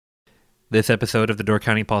This episode of the Door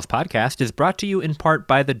County Pulse podcast is brought to you in part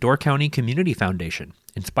by the Door County Community Foundation,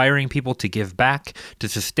 inspiring people to give back, to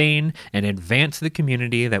sustain, and advance the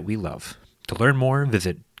community that we love. To learn more,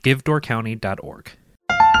 visit givedoorcounty.org.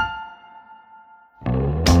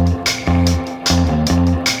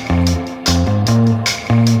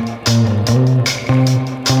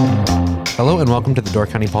 Hello and welcome to the Door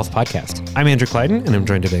County Pulse podcast. I'm Andrew Clyden and I'm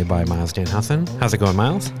joined today by Miles Danhausen. How's it going,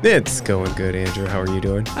 Miles? It's going good, Andrew. How are you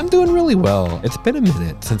doing? I'm doing really well. It's been a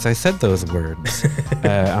minute since I said those words.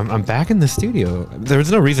 I'm back in the studio.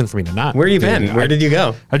 There's no reason for me to not. Where you been? Where did you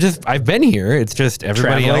go? I've been here. It's just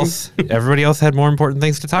everybody else had more important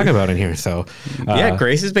things to talk about in here. So yeah,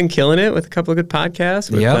 Grace has been killing it with a couple of good podcasts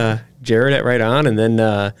with Jared at Right On, and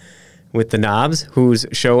then with the Knobs, whose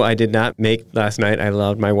show I did not make last night. I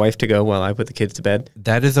allowed my wife to go while I put the kids to bed.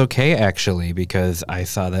 That is okay, actually, because I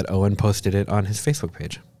saw that Owen posted it on his Facebook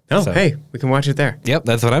page. Oh, so, hey, we can watch it there. Yep,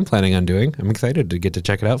 that's what I'm planning on doing. I'm excited to get to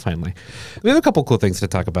check it out finally. We have a couple cool things to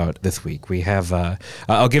talk about this week. We have,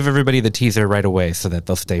 I'll give everybody the teaser right away so that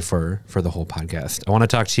they'll stay for the whole podcast. I want to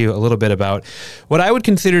talk to you a little bit about what I would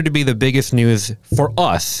consider to be the biggest news for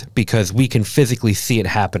us, because we can physically see it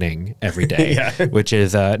happening every day, which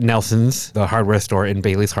is Nelson's, the hardware store in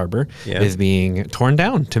Bailey's Harbor, is being torn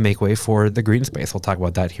down to make way for the green space. We'll talk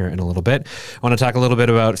about that here in a little bit. I want to talk a little bit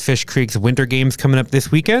about Fish Creek's Winter Games coming up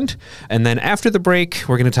this weekend. And then after the break,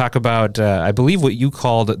 we're going to talk about, I believe, what you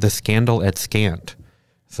called the scandal at Scant.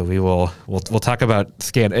 So we'll talk about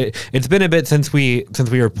Scant. It's been a bit since we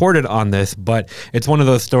reported on this, but it's one of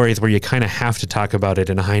those stories where you kind of have to talk about it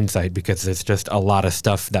in hindsight because there's just a lot of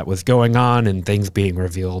stuff that was going on and things being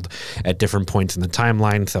revealed at different points in the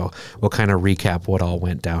timeline. So we'll kind of recap what all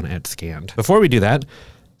went down at Scant. Before we do that,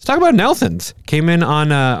 let's talk about Nelson's. Came in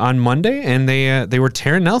on Monday and they were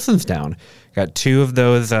tearing Nelson's down. Got two of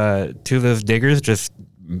those diggers just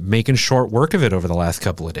making short work of it over the last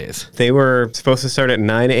couple of days. They were supposed to start at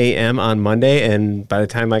 9 a.m. on Monday, and by the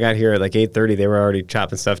time I got here at like 8:30, they were already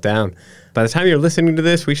chopping stuff down. By the time you're listening to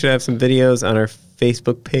this, we should have some videos on our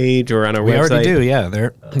Facebook page or on our website. We already do, yeah.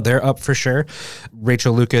 They're up for sure.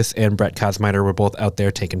 Rachel Lucas and Brett Kosmiter were both out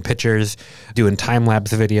there taking pictures, doing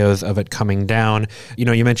time-lapse videos of it coming down. You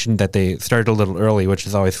know, you mentioned that they started a little early, which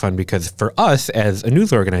is always fun because for us as a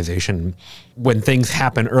news organization, when things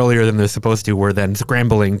happen earlier than they're supposed to, we're then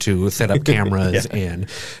scrambling to set up cameras and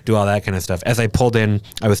do all that kind of stuff. As I pulled in,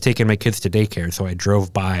 I was taking my kids to daycare, so I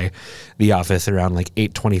drove by the office around like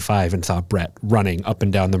 8:25 and saw Brett running up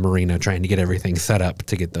and down the marina trying to get everything set up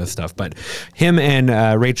to get those stuff. But him and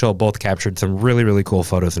Rachel both captured some really, really cool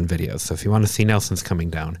photos and videos. So if you want to see Nelson's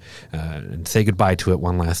coming down and say goodbye to it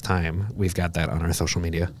one last time, we've got that on our social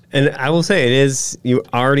media. And I will say it is, you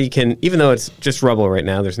already can, even though it's just rubble right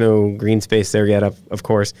now, there's no green space there yet, of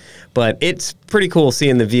course, but it's pretty cool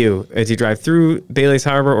seeing the view as you drive through Bailey's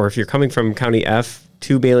Harbor, or if you're coming from County F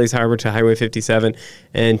to Bailey's Harbor to Highway 57,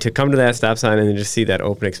 and to come to that stop sign and then just see that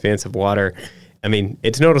open expanse of water. I mean,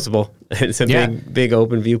 it's noticeable. It's a big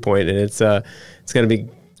open viewpoint, and it's going to be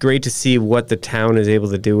great to see what the town is able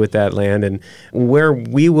to do with that land and where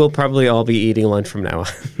we will probably all be eating lunch from now on.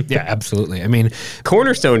 Yeah, absolutely. I mean,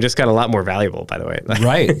 Cornerstone just got a lot more valuable, by the way.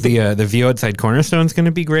 Right. The view outside Cornerstone is going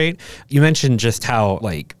to be great. You mentioned just how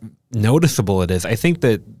noticeable it is. I think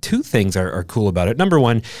that two things are cool about it. Number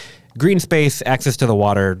one, green space, access to the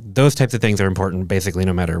water, those types of things are important basically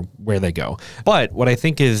no matter where they go. But what I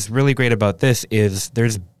think is really great about this is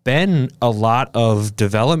there's been a lot of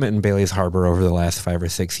development in Bailey's Harbor over the last 5 or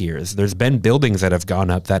 6 years. There's been buildings that have gone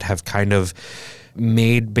up that have kind of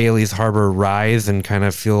made Bailey's Harbor rise and kind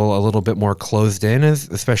of feel a little bit more closed in,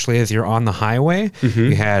 especially as you're on the highway. Mm-hmm.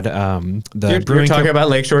 You had You're talking about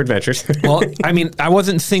Lakeshore Adventures. Well, I mean, I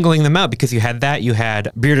wasn't singling them out because you had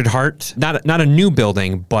Bearded Heart, not a new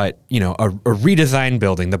building, but a redesigned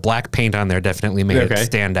building. The black paint on there definitely made it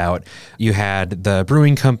stand out. You had the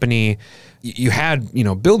brewing company. You had,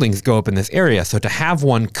 buildings go up in this area. So to have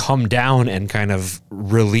one come down and kind of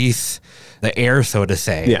release the air, so to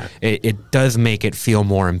say, it does make it feel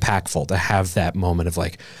more impactful to have that moment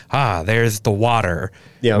of there's the water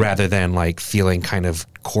rather than feeling kind of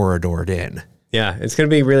corridored in. Yeah, it's going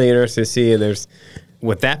to be really interesting to see. There's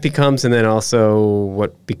what that becomes and then also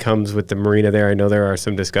what becomes with the marina there. I know there are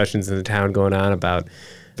some discussions in the town going on about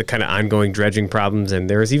the kind of ongoing dredging problems, and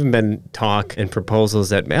there has even been talk and proposals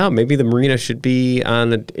that maybe the marina should be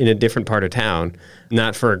in a different part of town,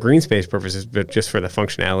 not for green space purposes, but just for the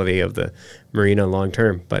functionality of the marina long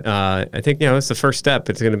term. But I think it's the first step.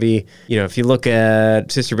 It's going to be if you look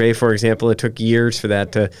at Sister Bay, for example, it took years for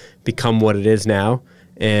that to become what it is now.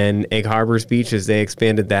 And Egg Harbor's beach, as they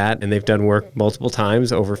expanded that, and they've done work multiple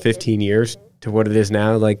times over 15 years to what it is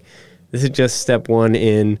now. This is just step one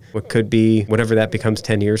in what could be whatever that becomes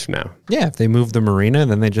 10 years from now. Yeah, if they move the marina,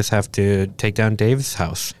 then they just have to take down Dave's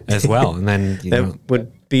house as well. And then, That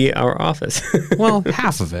would be our office. well,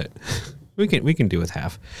 half of it. We can do with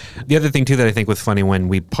half. The other thing too that I think was funny when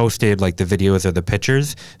we posted like the videos or the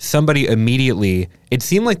pictures, somebody immediately, it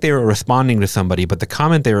seemed like they were responding to somebody, but the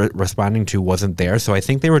comment they were responding to wasn't there. So I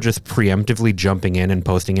think they were just preemptively jumping in and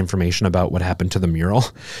posting information about what happened to the mural,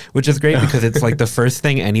 which is great because it's like the first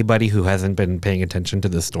thing anybody who hasn't been paying attention to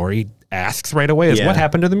the story asks right away is what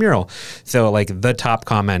happened to the mural. So like the top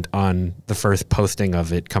comment on the first posting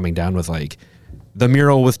of it coming down was like, the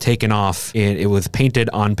mural was taken off, it was painted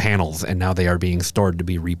on panels, and now they are being stored to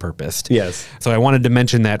be repurposed. Yes. So I wanted to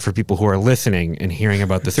mention that for people who are listening and hearing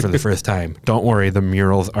about this for the first time. Don't worry, the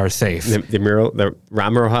murals are safe. The mural, the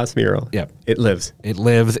Ram Rojas mural. Yep. It lives. It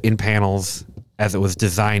lives in panels as it was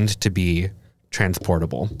designed to be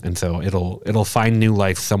transportable. And so it'll find new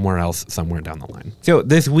life somewhere else, somewhere down the line. So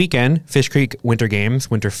this weekend, Fish Creek Winter Games,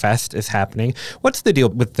 Winter Fest is happening. What's the deal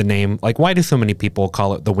with the name? Like, why do so many people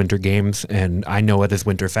call it the Winter Games? And I know it as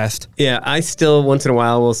Winter Fest. Yeah, I still once in a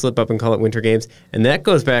while will slip up and call it Winter Games. And that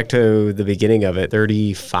goes back to the beginning of it,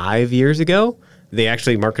 35 years ago. They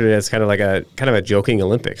actually marketed it as kind of a joking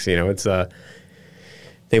Olympics. You know, it's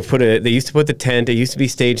They used to put the tent. It used to be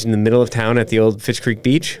staged in the middle of town at the old Fish Creek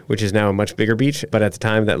Beach, which is now a much bigger beach. But at the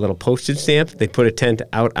time, that little postage stamp, they put a tent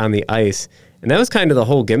out on the ice. And that was kind of the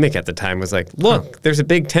whole gimmick at the time was like, look, there's a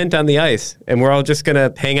big tent on the ice and we're all just going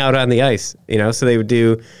to hang out on the ice, you know? So they would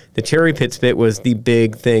do the Cherry Pit Spit was the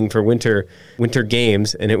big thing for winter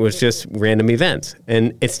games. And it was just random events.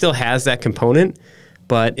 And it still has that component.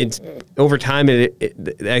 But it's over time.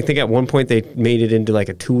 I think at one point they made it into like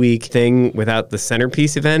a 2-week thing without the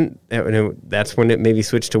centerpiece event. That's when it maybe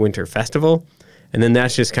switched to Winter Festival, and then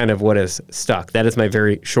that's just kind of what has stuck. That is my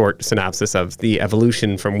very short synopsis of the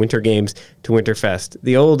evolution from Winter Games to Winter Fest.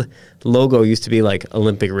 The old logo used to be like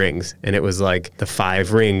Olympic rings, and it was like the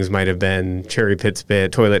 5 rings might have been Cherry Pit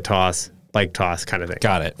Spit, toilet toss, bike toss kind of thing.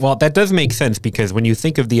 Got it. Well, that does make sense because when you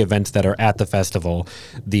think of the events that are at the festival,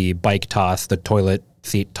 the bike toss, the toilet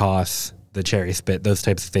seat toss, the cherry spit, those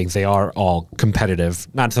types of things, they are all competitive.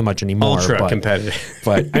 Not so much anymore. Ultra competitive.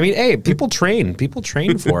 But I mean, hey, people train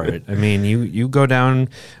for it. I mean, you go down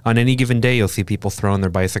on any given day, you'll see people throwing their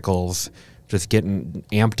bicycles, just getting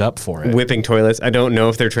amped up for it. Whipping toilets. I don't know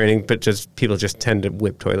if they're training, but people just tend to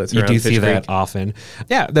whip toilets around You do Fish see Creek. that often.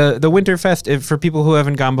 Yeah, the Winterfest, for people who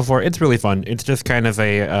haven't gone before, it's really fun. It's just kind of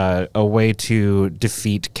a way to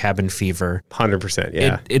defeat cabin fever. 100%,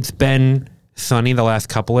 yeah. It's been sunny the last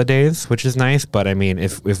couple of days, which is nice, but I mean,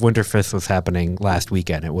 if Winterfest was happening last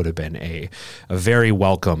weekend, it would have been a very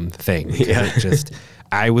welcome thing. Yeah.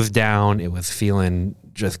 I was down. It was feeling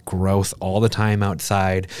just gross all the time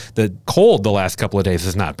outside. The cold the last couple of days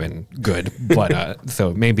has not been good, but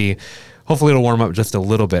so maybe hopefully it'll warm up just a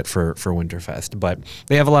little bit for Winterfest. But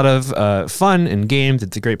they have a lot of fun and games.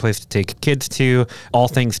 It's a great place to take kids to. All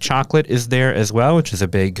Things Chocolate is there as well, which is a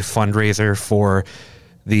big fundraiser for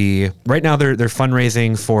right now they're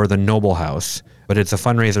fundraising for the Noble House, but it's a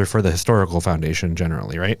fundraiser for the Historical Foundation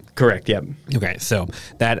generally, right? Correct, yep. Okay, so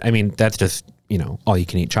that's just, all you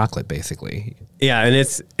can eat chocolate basically. Yeah, and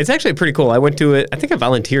it's actually pretty cool. I went to it, I think I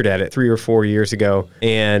volunteered at it 3 or 4 years ago,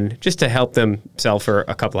 and just to help them sell for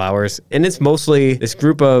a couple hours. And it's mostly this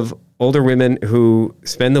group of older women who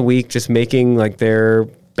spend the week just making like their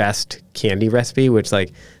best candy recipe, which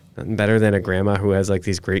like nothing better than a grandma who has like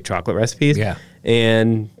these great chocolate recipes. Yeah.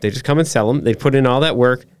 And they just come and sell them. They put in all that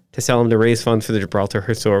work to sell them to raise funds for the Gibraltar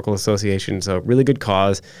Historical Association. So really good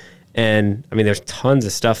cause. And I mean, there's tons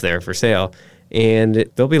of stuff there for sale. And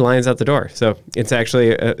there'll be lines out the door. So it's actually,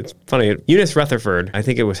 it's funny. Eunice Rutherford, I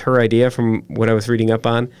think it was her idea from what I was reading up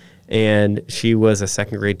on. And she was a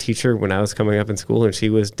second grade teacher when I was coming up in school. And she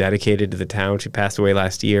was dedicated to the town. She passed away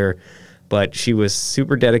last year. But she was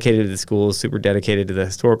super dedicated to the schools, super dedicated to the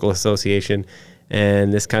Historical Association.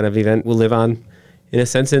 And this kind of event will live on, in a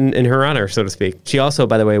sense, in her honor, so to speak. She also,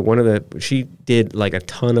 by the way, she did like a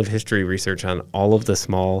ton of history research on all of the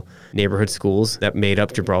small neighborhood schools that made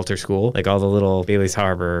up Gibraltar School, like all the little Bailey's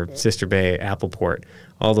Harbor, Sister Bay, Appleport,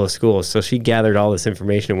 all those schools. So she gathered all this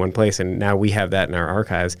information in one place, and now we have that in our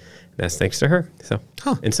archives. That's thanks to her.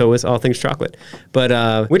 And so is All Things Chocolate. But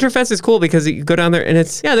Winterfest is cool because you go down there and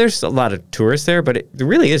there's a lot of tourists there, but it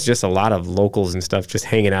really is just a lot of locals and stuff just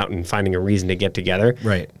hanging out and finding a reason to get together.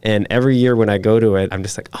 Right. And every year when I go to it, I'm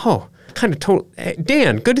just like, kind of hey,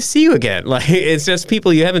 Dan, good to see you again. Like, it's just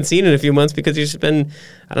people you haven't seen in a few months because you've just been,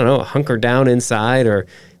 I don't know, hunkered down inside or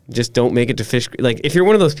just don't make it to Fish Creek. Like, if you're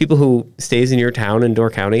one of those people who stays in your town in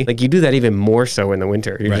Door County, like, you do that even more so in the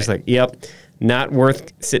winter. You're just like, yep, not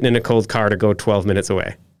worth sitting in a cold car to go 12 minutes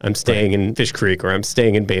away. I'm staying in Fish Creek, or I'm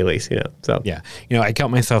staying in Bailey's, so. Yeah. I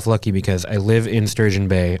count myself lucky because I live in Sturgeon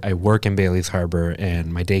Bay, I work in Bailey's Harbor,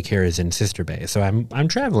 and my daycare is in Sister Bay. So I'm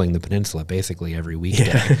traveling the peninsula basically every weekday.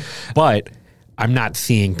 Yeah. But I'm not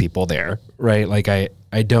seeing people there, right? Like, I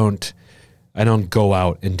don't go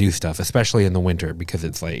out and do stuff, especially in the winter, because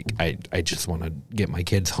it's like I just want to get my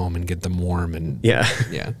kids home and get them warm and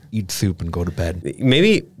eat soup and go to bed.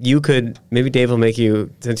 Maybe Dave will make you,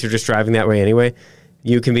 since you're just driving that way anyway,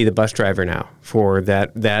 you can be the bus driver now for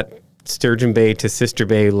that Sturgeon Bay to Sister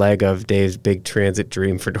Bay leg of Dave's big transit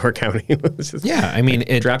dream for Door County.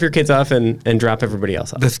 Drop your kids off and drop everybody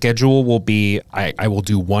else off. The schedule will be, I will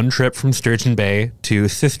do one trip from Sturgeon Bay to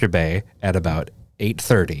Sister Bay at about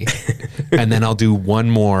 8:30, and then I'll do one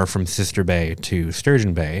more from Sister Bay to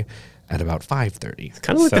Sturgeon Bay at about 5:30. It's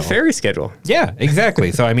kind of like the ferry schedule. Yeah,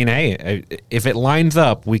 exactly. So, hey, if it lines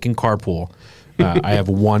up, we can carpool. I have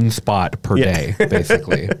one spot per day,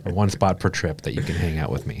 basically, or one spot per trip that you can hang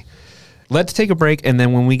out with me. Let's take a break, and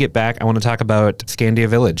then when we get back, I want to talk about Scandia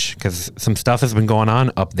Village, because some stuff has been going on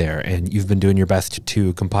up there, and you've been doing your best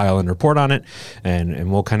to compile and report on it,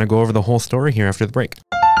 and we'll kind of go over the whole story here after the break.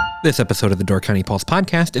 This episode of the Door County Pulse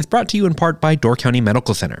podcast is brought to you in part by Door County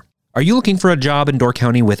Medical Center. Are you looking for a job in Door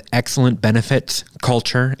County with excellent benefits,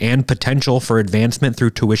 culture, and potential for advancement through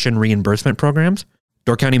tuition reimbursement programs?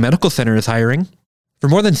 Door County Medical Center is hiring. For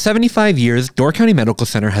more than 75 years, Door County Medical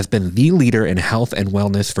Center has been the leader in health and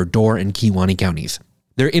wellness for Door and Kewaunee counties.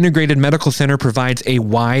 Their integrated medical center provides a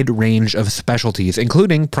wide range of specialties,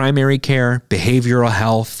 including primary care, behavioral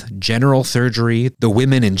health, general surgery, the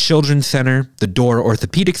Women and Children's Center, the Door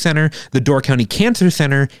Orthopedic Center, the Door County Cancer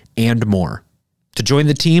Center, and more. To join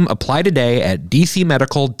the team, apply today at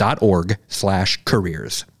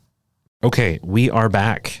dcmedical.org/careers. Okay, we are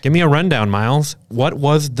back. Give me a rundown, Miles. What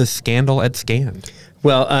was the scandal at Scand?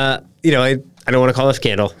 Well, I don't want to call it a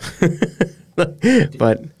scandal. But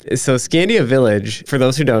so Scandia Village, for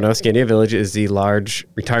those who don't know, Scandia Village is the large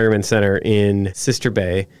retirement center in Sister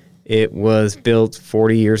Bay. It was built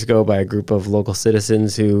 40 years ago by a group of local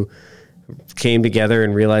citizens who came together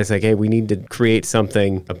and realized, like, hey, we need to create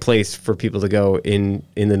something, a place for people to go in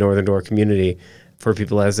the Northern Door community for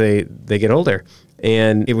people as they get older.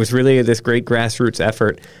 And it was really this great grassroots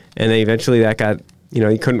effort. And then eventually that got,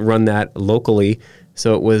 you couldn't run that locally.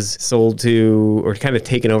 So it was sold to, or kind of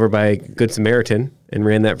taken over by Good Samaritan, and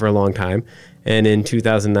ran that for a long time. And in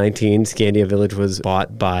 2019, Scandia Village was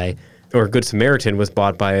bought by, or Good Samaritan was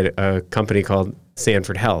bought by a company called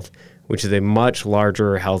Sanford Health, which is a much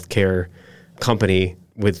larger healthcare company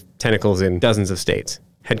with tentacles in dozens of states,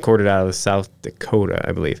 headquartered out of South Dakota,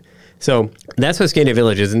 I believe. So that's what Scandia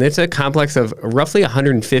Village is, and it's a complex of roughly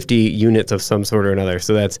 150 units of some sort or another.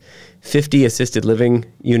 So that's 50 assisted living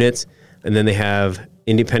units, and then they have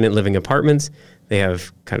independent living apartments. They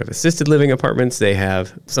have kind of assisted living apartments. They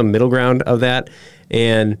have some middle ground of that,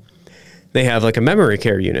 and they have like a memory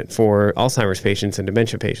care unit for Alzheimer's patients and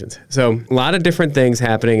dementia patients. So a lot of different things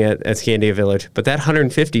happening at Scandia Village, but that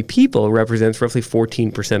 150 people represents roughly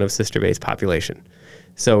 14% of Sister Bay's population.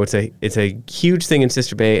 So it's a huge thing in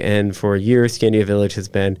Sister Bay, and for years, Scandia Village has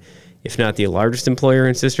been, if not the largest employer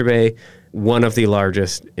in Sister Bay, one of the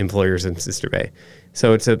largest employers in Sister Bay.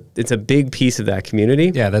 So it's a big piece of that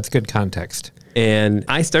community. Yeah, that's good context. And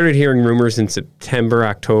I started hearing rumors in September,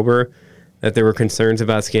 October, that there were concerns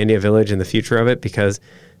about Scandia Village and the future of it, because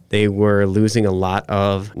they were losing a lot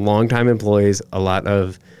of longtime employees, a lot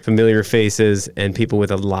of familiar faces, and people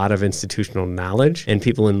with a lot of institutional knowledge, and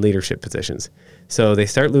people in leadership positions. So they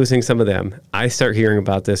start losing some of them. I start hearing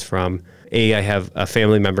about this from, I have a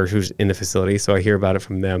family member who's in the facility, so I hear about it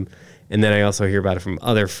from them. And then I also hear about it from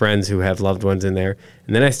other friends who have loved ones in there.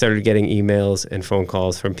 And then I started getting emails and phone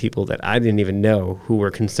calls from people that I didn't even know who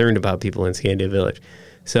were concerned about people in Scandia Village.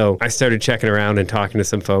 So I started checking around and talking to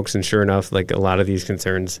some folks, and sure enough, like, a lot of these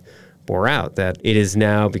concerns bore out, that it is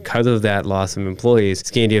now, because of that loss of employees,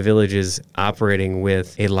 Scandia Village is operating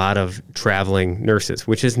with a lot of traveling nurses,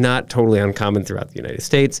 which is not totally uncommon throughout the United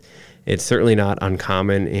States. It's certainly not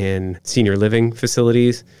uncommon in senior living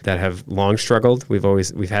facilities that have long struggled.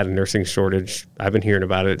 We've had a nursing shortage. I've been hearing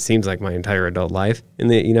about it. It seems like my entire adult life in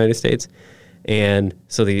the United States. And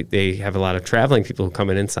so they have a lot of traveling people who come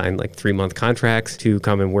in and sign like 3-month contracts to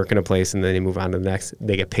come and work in a place, and then they move on to the next.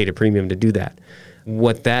 They get paid a premium to do that.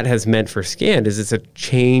 What that has meant for Scand is it's a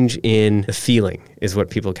change in the feeling, is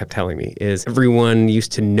what people kept telling me, is everyone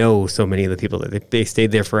used to know so many of the people that they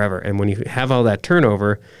stayed there forever. And when you have all that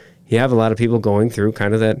turnover, you have a lot of people going through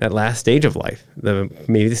kind of that last stage of life,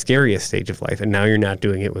 maybe the scariest stage of life. And now you're not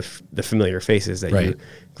doing it with the familiar faces that you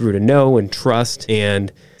grew to know and trust.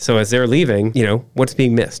 And so as they're leaving, what's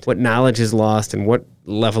being missed? What knowledge is lost and what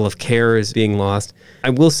level of care is being lost? I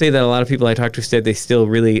will say that a lot of people I talked to said they still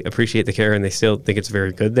really appreciate the care and they still think it's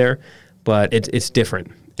very good there, but it's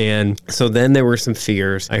different. And so then there were some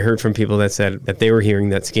fears. I heard from people that said that they were hearing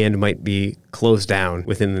that SCAN might be closed down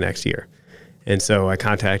within the next year. And so I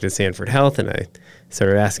contacted Sanford Health and I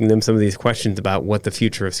started asking them some of these questions about what the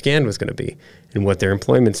future of SCAN was going to be and what their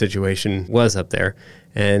employment situation was up there.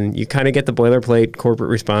 And you kind of get the boilerplate corporate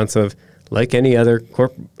response of, like any other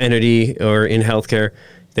corporate entity or in healthcare,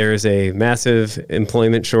 there is a massive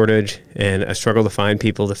employment shortage and a struggle to find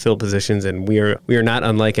people to fill positions, and we are not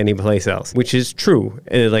unlike any place else, which is true.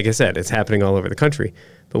 And like I said, it's happening all over the country.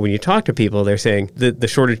 But when you talk to people, they're saying the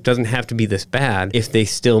shortage doesn't have to be this bad if they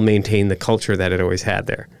still maintain the culture that it always had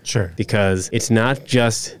there. Sure. Because it's not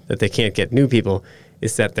just that they can't get new people,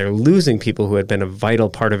 it's that they're losing people who had been a vital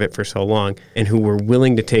part of it for so long and who were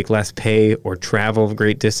willing to take less pay or travel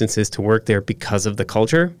great distances to work there because of the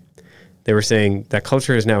culture. They were saying that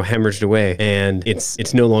culture is now hemorrhaged away and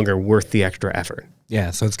it's no longer worth the extra effort. Yeah,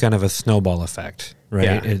 so it's kind of a snowball effect, right?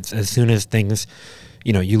 Yeah. It's as soon as things,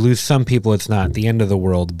 you lose some people, it's not the end of the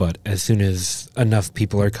world, but as soon as enough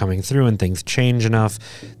people are coming through and things change enough,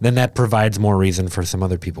 then that provides more reason for some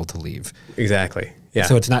other people to leave. Exactly. Yeah.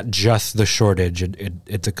 So it's not just the shortage,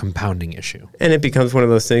 it's a compounding issue. And it becomes one of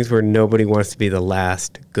those things where nobody wants to be the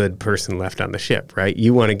last good person left on the ship, right?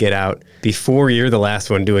 You want to get out before you're the last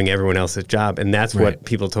one doing everyone else's job. And that's what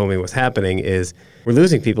people told me was happening is we're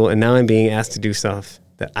losing people and now I'm being asked to do stuff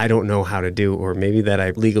that I don't know how to do or maybe that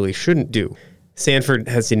I legally shouldn't do. Sanford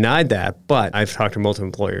has denied that, but I've talked to multiple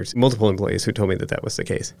employees who told me that that was the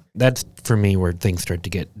case. That's, for me, where things start to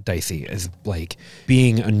get dicey, is like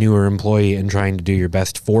being a newer employee and trying to do your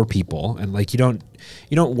best for people. And like you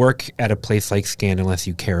don't work at a place like SCAN unless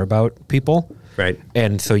you care about people. Right.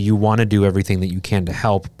 And so you want to do everything that you can to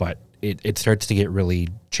help, but it starts to get really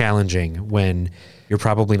challenging when you're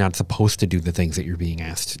probably not supposed to do the things that you're being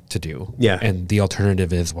asked to do. Yeah. And the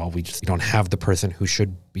alternative is, well, we just don't have the person who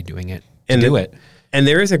should be doing it. And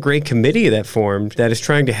there is a great committee that formed that is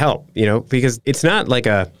trying to help, because it's not like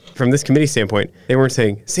from this committee standpoint, they weren't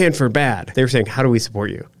saying, Sanford bad. They were saying, how do we support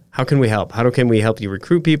you? How can we help? How can we help you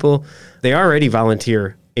recruit people? They already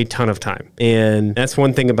volunteer a ton of time. And that's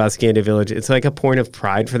one thing about Scandia Village. It's like a point of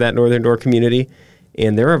pride for that Northern Door community.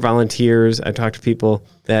 And there are volunteers. I talked to people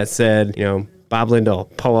that said, Bob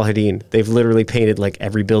Lindahl, Paul Al-Hadin, they've literally painted like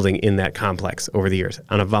every building in that complex over the years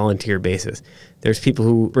on a volunteer basis. There's people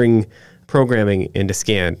who bring programming into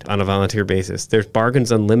SCAN on a volunteer basis. There's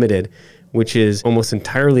Bargains Unlimited, which is almost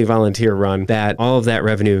entirely volunteer run, that all of that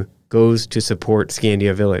revenue goes to support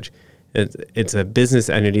Scandia Village. It's a business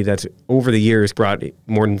entity that's over the years brought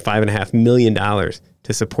more than $5.5 million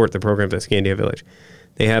to support the programs at Scandia Village.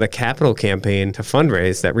 They had a capital campaign to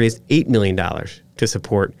fundraise that raised $8 million to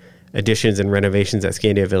support additions and renovations at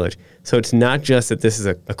Scandia Village. So it's not just that this is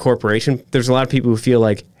a corporation. There's a lot of people who feel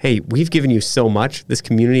like, hey, we've given you so much. This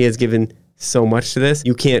community has given so much to this.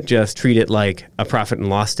 You can't just treat it like a profit and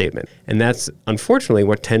loss statement. And that's unfortunately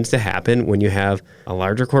what tends to happen when you have a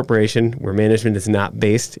larger corporation where management is not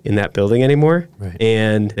based in that building anymore. Right.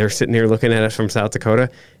 And they're sitting here looking at us from South Dakota.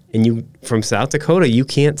 And from South Dakota, you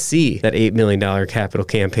can't see that $8 million capital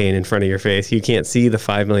campaign in front of your face. You can't see the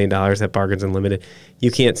 $5 million at Bargains Unlimited.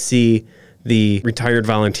 You can't see the retired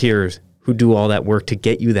volunteers who do all that work to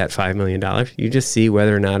get you that $5 million. You just see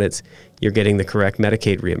whether or not you're getting the correct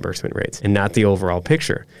Medicaid reimbursement rates and not the overall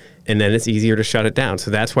picture. And then it's easier to shut it down.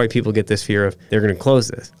 So that's why people get this fear of they're going to close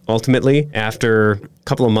this. Ultimately, after a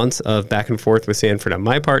couple of months of back and forth with Sanford on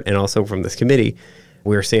my part and also from this committee,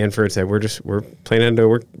 where Sanford said, we're planning to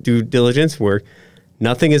work due diligence.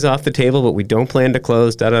 Nothing is off the table, but we don't plan to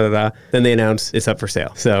close, Then they announce it's up for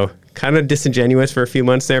sale. So kind of disingenuous for a few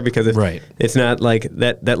months there because it's not like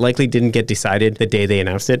that likely didn't get decided the day they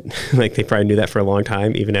announced it. Like they probably knew that for a long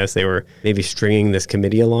time, even as they were maybe stringing this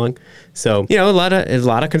committee along. So, a lot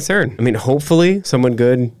of concern. I mean, hopefully someone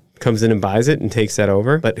good comes in and buys it and takes that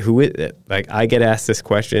over. But who is it? Like I get asked this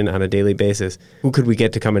question on a daily basis. Who could we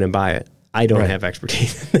get to come in and buy it? I don't have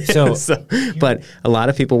expertise. But a lot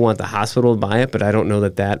of people want the hospital to buy it, but I don't know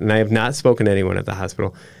that, and I have not spoken to anyone at the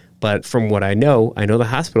hospital, But from what I know the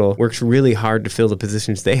hospital works really hard to fill the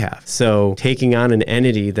positions they have. So taking on an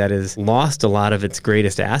entity that has lost a lot of its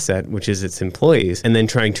greatest asset, which is its employees, and then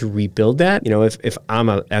trying to rebuild that, if I'm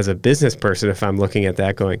as a business person, if I'm looking at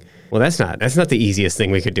that going, well, that's not the easiest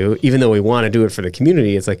thing we could do, even though we want to do it for the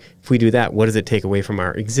community. It's like, if we do that, what does it take away from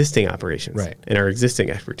our existing operations and our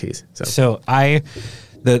existing expertise? So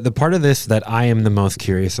the part of this that I am the most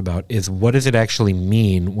curious about is, what does it actually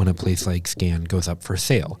mean when a place like Scan goes up for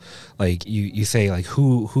sale? Like you say, like,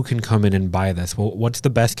 who can come in and buy this? Well, what's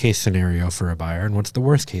the best case scenario for a buyer, and what's the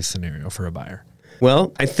worst case scenario for a buyer?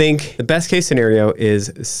 Well, I think the best case scenario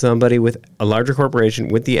is somebody with a larger corporation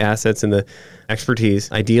with the assets and the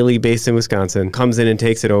expertise, ideally based in Wisconsin, comes in and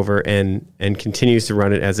takes it over and continues to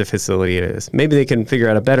run it as a facility it is. Maybe they can figure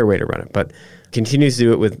out a better way to run it, but continues to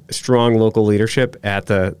do it with strong local leadership at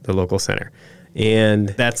the local center. And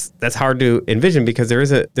that's hard to envision, because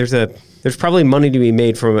there's probably money to be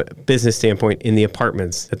made from a business standpoint in the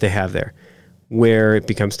apartments that they have there. Where it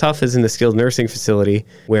becomes tough is in the skilled nursing facility,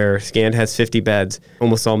 where Scan has 50 beds,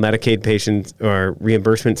 almost all Medicaid patients or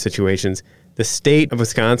reimbursement situations. The state of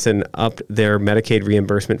Wisconsin upped their Medicaid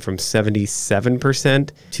reimbursement from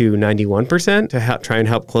 77% to 91% to try and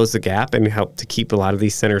help close the gap and help to keep a lot of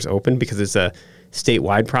these centers open, because it's a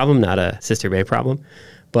statewide problem, not a Sister Bay problem.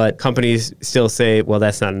 But companies still say, well,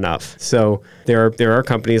 that's not enough. So there are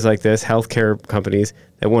companies like this, healthcare companies,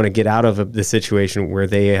 that want to get out of the situation where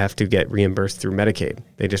they have to get reimbursed through Medicaid.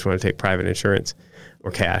 They just want to take private insurance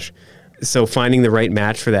or cash. So finding the right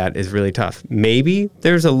match for that is really tough. Maybe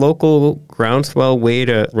there's a local groundswell way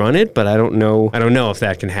to run it, but I don't know if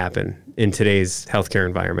that can happen in today's healthcare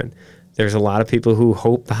environment. There's a lot of people who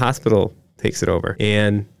hope the hospital takes it over.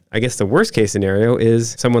 And I guess the worst case scenario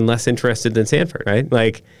is someone less interested than Sanford, right?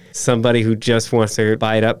 Like somebody who just wants to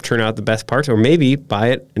buy it up, turn out the best parts, or maybe buy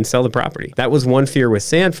it and sell the property. That was one fear with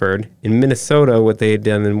Sanford. In Minnesota, what they had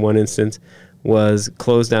done in one instance was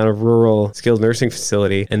close down a rural skilled nursing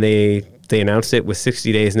facility, and they announced it with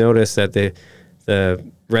 60 days notice that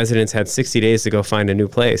the residents had 60 days to go find a new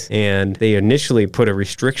place. And they initially put a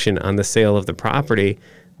restriction on the sale of the property,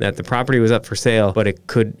 that the property was up for sale, but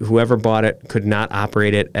whoever bought it could not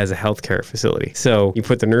operate it as a healthcare facility. So you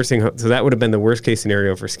put the nursing home, so that would have been the worst case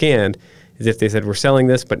scenario for Scan, is if they said, we're selling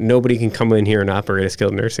this, but nobody can come in here and operate a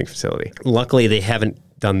skilled nursing facility. Luckily, they haven't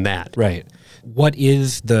done that. Right. What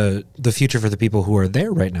is the future for the people who are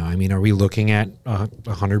there right now? I mean, are we looking at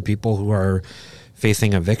 100 people who are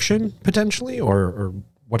facing eviction potentially, or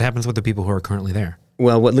what happens with the people who are currently there?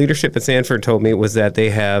 Well, what leadership at Sanford told me was that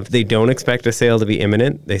they don't expect a sale to be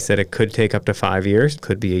imminent. They said it could take up to 5 years,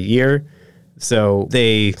 could be a year. So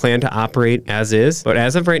they plan to operate as is. But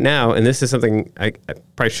as of right now, and this is something I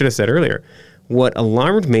probably should have said earlier, what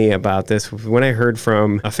alarmed me about this was when I heard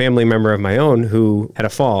from a family member of my own who had a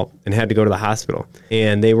fall and had to go to the hospital.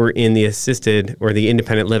 And they were in the assisted or the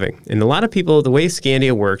independent living. And a lot of people, the way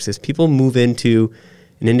Scandia works is people move into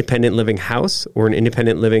an independent living house or an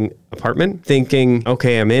independent living apartment thinking,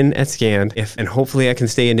 okay, I'm in at Scan and hopefully I can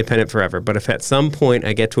stay independent forever. But if at some point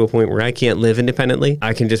I get to a point where I can't live independently,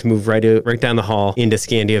 I can just move right down the hall into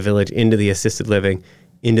Scandia Village, into the assisted living,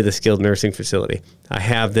 into the skilled nursing facility. I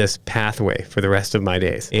have this pathway for the rest of my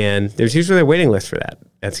days. And there's usually a waiting list for that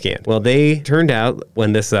at Scan. Well, they turned out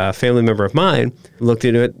when this family member of mine looked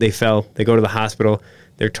into it, they go to the hospital.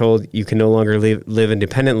 They're told you can no longer live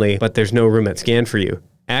independently, but there's no room at Scan for you.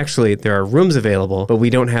 Actually, there are rooms available, but we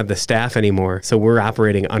don't have the staff anymore, so we're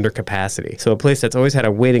operating under capacity. So a place that's always had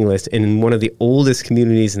a waiting list in one of the oldest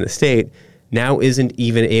communities in the state now isn't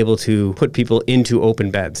even able to put people into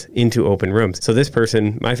open beds, into open rooms. So this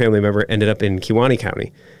person, my family member, ended up in Kewaunee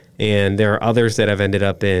County. And there are others that have ended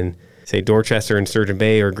up in, say, Dorchester and Sturgeon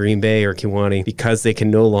Bay or Green Bay or Kewaunee, because they can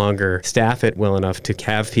no longer staff it well enough to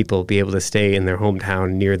have people be able to stay in their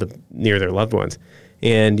hometown near their loved ones.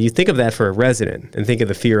 And you think of that for a resident and think of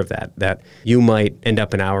the fear of that you might end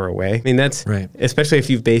up an hour away. I mean, that's right. Especially if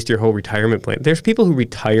you've based your whole retirement plan. There's people who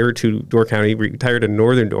retire to Door County, retire to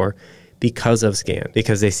Northern Door because of Scan,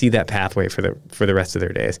 because they see that pathway for the rest of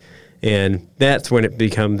their days. And that's when it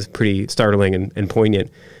becomes pretty startling and poignant.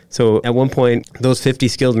 So at one point, those 50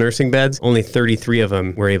 skilled nursing beds, only 33 of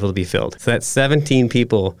them were able to be filled. So that's 17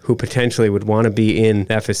 people who potentially would want to be in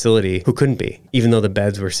that facility who couldn't be, even though the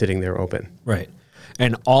beds were sitting there open. Right.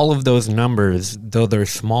 And all of those numbers, though they're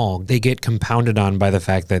small, they get compounded on by the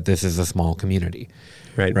fact that this is a small community.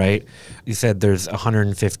 Right? You said there's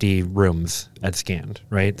 150 rooms at Scan,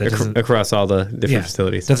 right? Across all the different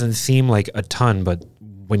facilities. Doesn't seem like a ton, but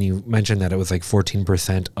when you mentioned that it was like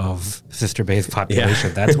 14% of Sister Bay's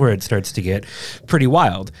population, that's where it starts to get pretty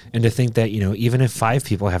wild. And to think that, even if 5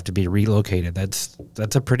 people have to be relocated, that's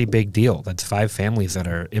a pretty big deal. That's 5 families that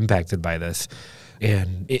are impacted by this.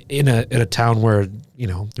 And in a town where,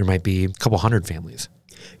 there might be a couple hundred families.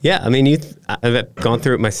 Yeah, I mean, I've gone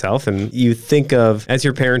through it myself, and you think of, as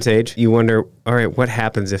your parents age, you wonder, all right, what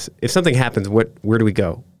happens if something happens? Where do we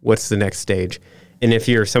go? What's the next stage? And if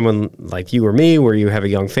you're someone like you or me, where you have a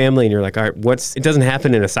young family, and you're like, all right, it doesn't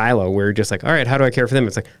happen in a silo where you're just like, all right, how do I care for them?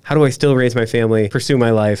 It's like, how do I still raise my family, pursue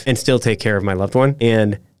my life, and still take care of my loved one?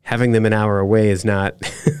 And having them an hour away is not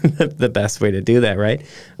the best way to do that, right?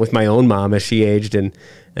 With my own mom, as she aged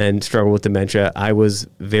and struggled with dementia, I was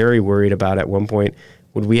very worried about at one point,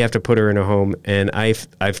 would we have to put her in a home? And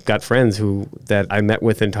I've got friends that I met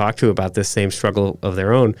with and talked to about this same struggle of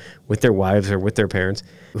their own with their wives or with their parents,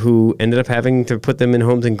 who ended up having to put them in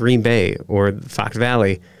homes in Green Bay or Fox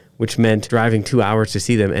Valley, which meant driving 2 hours to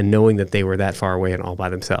see them and knowing that they were that far away and all by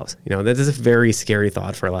themselves. That is a very scary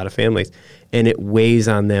thought for a lot of families, and it weighs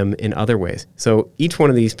on them in other ways. So each one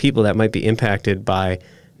of these people that might be impacted by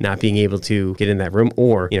not being able to get in that room,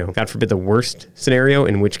 or, God forbid, the worst scenario,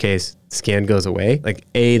 in which case SCAN goes away. Like,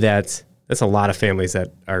 that's a lot of families that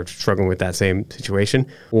are struggling with that same situation.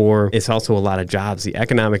 Or it's also a lot of jobs. The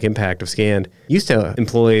economic impact of SCAN used to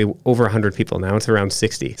employ over 100 people. Now it's around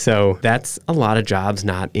 60. So that's a lot of jobs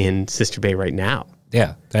not in Sister Bay right now.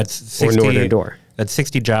 Yeah, that's 60. Or Northern Door. That's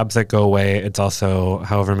 60 jobs that go away. It's also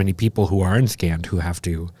however many people who are in SCAN who have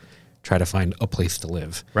to try to find a place to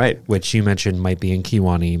live. Right. Which you mentioned might be in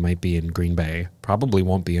Kewaunee, might be in Green Bay, probably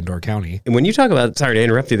won't be in Door County. And when you talk about, sorry to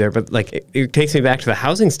interrupt you there, but it takes me back to the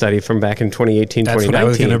housing study from back in 2018, That's 2019. What I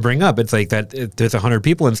was going to bring up. It's like that there's 100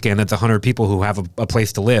 people in SCAN, that's 100 people who have a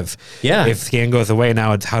place to live. Yeah. If SCAN goes away,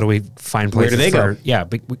 now it's how do we find places Where do they go? Yeah,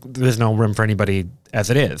 but there's no room for anybody as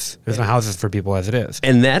it is. There's no houses for people as it is.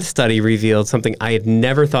 And that study revealed something I had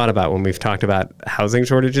never thought about when we've talked about housing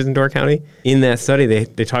shortages in Door County. In that study, they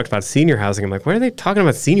talked about senior housing. I'm like, what are they talking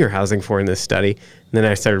about senior housing for in this study? And then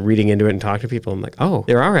I started reading into it and talking to people. I'm like, oh,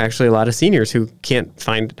 there are actually a lot of seniors who can't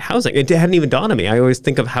find housing. It hadn't even dawned on me. I always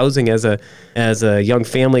think of housing as a young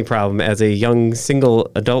family problem, as a young single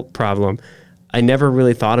adult problem. I never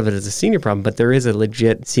really thought of it as a senior problem, but there is a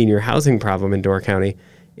legit senior housing problem in Door County.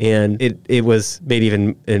 And it was made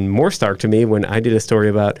even more stark to me when I did a story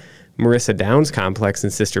about Marissa Downs Complex in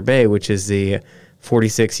Sister Bay, which is the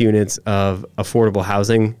 46 units of affordable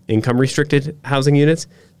housing, income-restricted housing units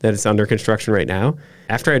that is under construction right now.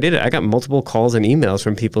 After I did it, I got multiple calls and emails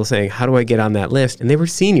from people saying, how do I get on that list? And they were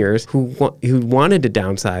seniors who wanted to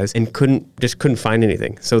downsize and couldn't find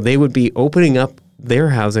anything. So they would be opening up their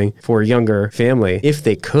housing for a younger family if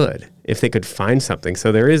they could find something.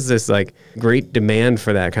 So there is this great demand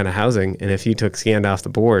for that kind of housing. And if you took SCAN off the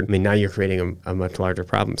board, now you're creating a much larger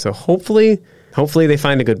problem. So hopefully they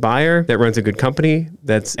find a good buyer that runs a good company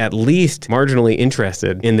that's at least marginally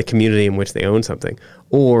interested in the community in which they own something,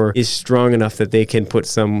 or is strong enough that they can put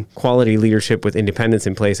some quality leadership with independence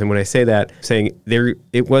in place. And when I say that,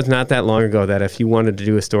 it was not that long ago that if you wanted to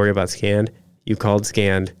do a story about SCAN, you called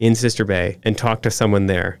SCAN in Sister Bay and talked to someone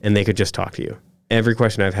there, and they could just talk to you. Every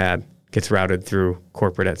question I've had gets routed through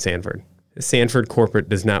corporate at Sanford. Sanford corporate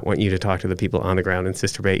does not want you to talk to the people on the ground in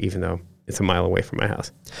Sister Bay, even though it's a mile away from my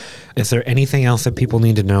house. Is there anything else that people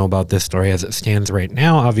need to know about this story as it stands right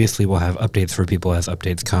now? Obviously, we'll have updates for people as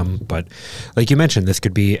updates come. But like you mentioned, this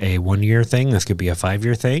could be a 1-year thing. This could be a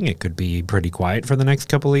 5-year thing. It could be pretty quiet for the next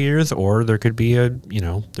couple of years, or there could be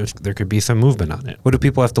there could be some movement on it. What do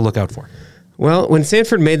people have to look out for? Well, when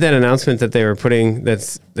Sanford made that announcement that they were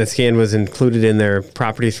that SCAN was included in their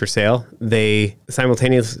properties for sale, they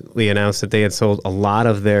simultaneously announced that they had sold a lot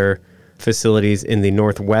of their facilities in the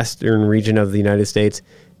northwestern region of the United States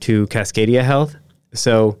to Cascadia Health.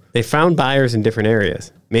 So they found buyers in different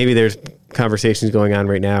areas. Maybe there's conversations going on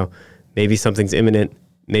right now. Maybe something's imminent.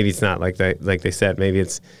 Maybe it's not, like they said. Maybe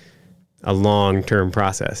it's a long-term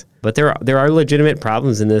process. But there are legitimate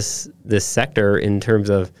problems in this sector in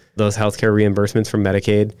terms of those healthcare reimbursements from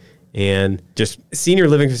Medicaid and just senior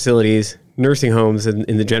living facilities, nursing homes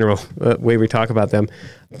in the general way we talk about them.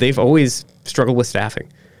 They've always struggled with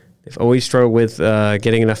staffing. They've always struggled with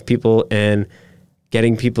getting enough people and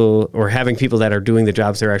getting people or having people that are doing the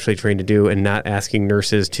jobs they're actually trained to do and not asking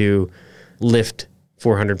nurses to lift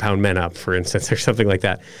 400-pound men up, for instance, or something like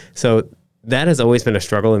that. So that has always been a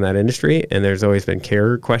struggle in that industry, and there's always been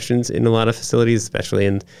care questions in a lot of facilities, especially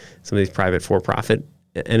in some of these private for-profit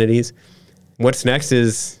entities. What's next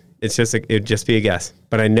it'd just be a guess.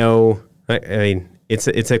 But I know,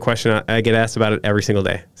 it's a question I get asked about it every single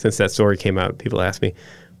day since that story came out. People ask me,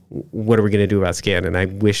 what are we going to do about SCAN? And I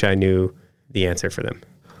wish I knew the answer for them.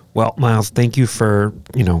 Well, Miles, thank you for,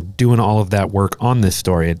 doing all of that work on this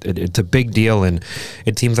story. It's a big deal, and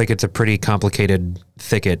it seems like it's a pretty complicated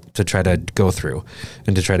thicket to try to go through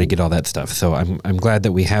and to try to get all that stuff. So I'm glad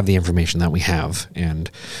that we have the information that we have,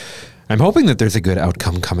 and I'm hoping that there's a good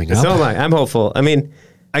outcome coming up. So am I. I'm hopeful. I mean,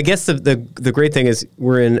 I guess the great thing is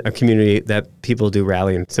we're in a community that people do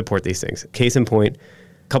rally and support these things. Case in point,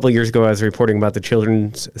 a couple of years ago, I was reporting about the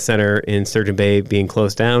Children's Center in Sturgeon Bay being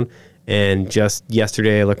closed down. And just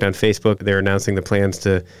yesterday, I looked on Facebook. They're announcing the plans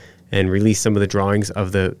to and release some of the drawings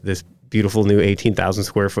of this beautiful new 18,000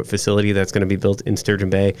 square foot facility that's going to be built in Sturgeon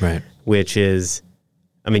Bay, right? Which is,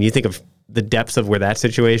 I mean, you think of the depths of where that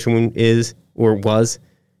situation is or was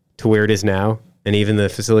to where it is now. And even the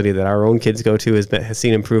facility that our own kids go to has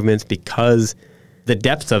seen improvements because the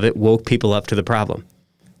depths of it woke people up to the problem.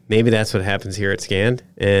 Maybe that's what happens here at SCAN.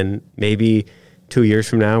 And maybe 2 years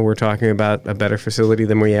from now, we're talking about a better facility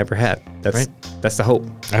than we ever had. That's the hope.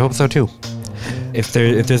 I hope so too. If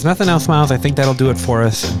there's nothing else, Miles, I think that'll do it for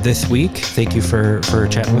us this week. Thank you for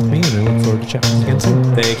chatting with me, and I look forward to chatting with you again soon.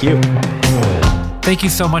 Thank you. Thank you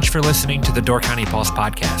so much for listening to the Door County Pulse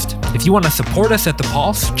podcast. If you want to support us at the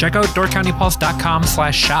Pulse, check out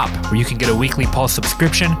doorcountypulse.com/shop, where you can get a weekly Pulse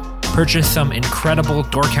subscription, purchase some incredible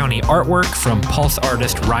Door County artwork from Pulse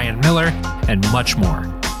artist Ryan Miller, and much more.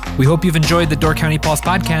 We hope you've enjoyed the Door County Pulse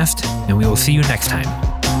podcast, and we will see you next time.